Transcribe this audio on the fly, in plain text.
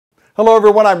Hello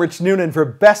everyone, I'm Rich Noonan for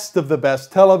Best of the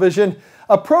Best Television,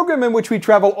 a program in which we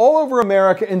travel all over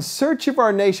America in search of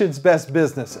our nation's best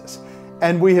businesses.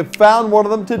 And we have found one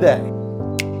of them today.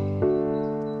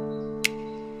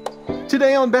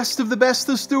 Today on Best of the Best,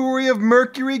 the story of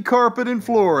Mercury Carpet and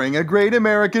Flooring, a great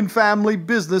American family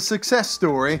business success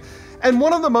story, and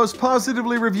one of the most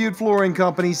positively reviewed flooring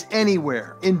companies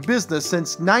anywhere, in business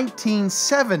since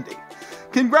 1970.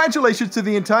 Congratulations to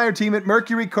the entire team at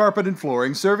Mercury Carpet and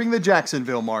Flooring serving the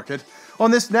Jacksonville market on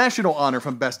this national honor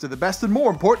from Best of the Best, and more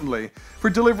importantly, for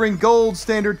delivering gold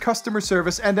standard customer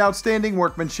service and outstanding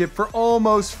workmanship for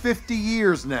almost 50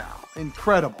 years now.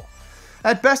 Incredible.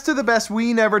 At Best of the Best,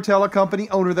 we never tell a company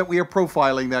owner that we are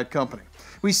profiling that company.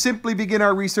 We simply begin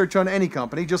our research on any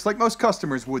company, just like most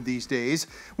customers would these days.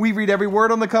 We read every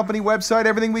word on the company website,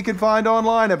 everything we can find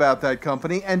online about that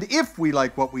company, and if we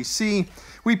like what we see,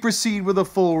 we proceed with a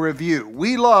full review.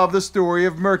 We love the story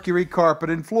of Mercury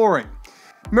Carpet and Flooring.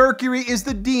 Mercury is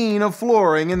the dean of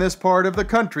flooring in this part of the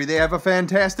country. They have a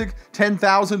fantastic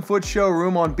 10,000-foot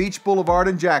showroom on Beach Boulevard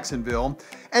in Jacksonville,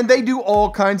 and they do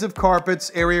all kinds of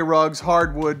carpets, area rugs,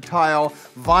 hardwood, tile,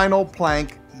 vinyl,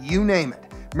 plank, you name it.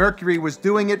 Mercury was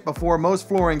doing it before most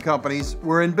flooring companies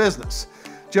were in business.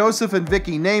 Joseph and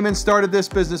Vicki Naiman started this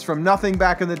business from nothing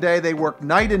back in the day. They worked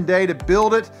night and day to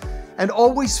build it and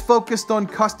always focused on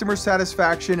customer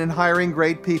satisfaction and hiring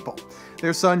great people.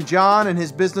 Their son John and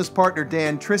his business partner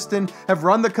Dan Tristan have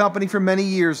run the company for many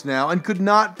years now and could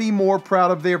not be more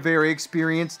proud of their very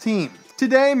experienced team.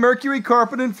 Today, Mercury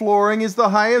Carpet and Flooring is the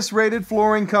highest rated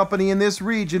flooring company in this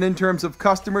region in terms of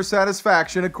customer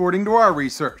satisfaction according to our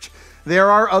research.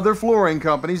 There are other flooring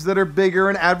companies that are bigger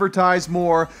and advertise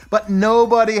more, but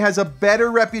nobody has a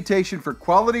better reputation for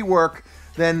quality work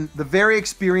than the very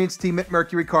experienced team at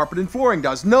Mercury Carpet and Flooring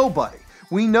does. Nobody.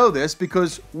 We know this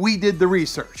because we did the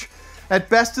research. At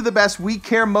Best of the Best, we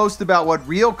care most about what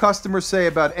real customers say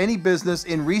about any business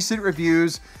in recent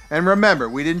reviews. And remember,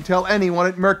 we didn't tell anyone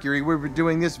at Mercury we were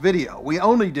doing this video. We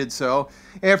only did so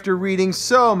after reading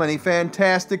so many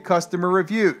fantastic customer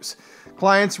reviews.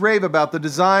 Clients rave about the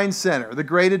design center, the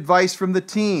great advice from the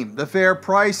team, the fair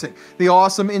pricing, the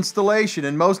awesome installation,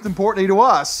 and most importantly to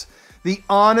us, the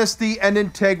honesty and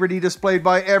integrity displayed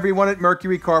by everyone at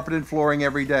Mercury Carpet and Flooring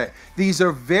every day. These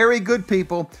are very good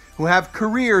people who have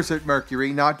careers at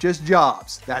Mercury, not just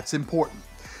jobs. That's important.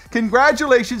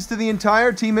 Congratulations to the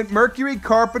entire team at Mercury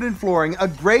Carpet and Flooring, a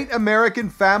great American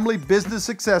family business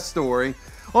success story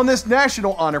on this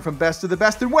national honor from Best of the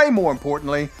Best, and way more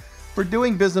importantly, for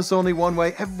doing business only one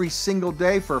way every single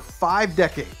day for 5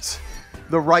 decades.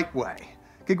 The right way.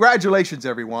 Congratulations,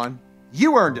 everyone.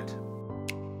 You earned it.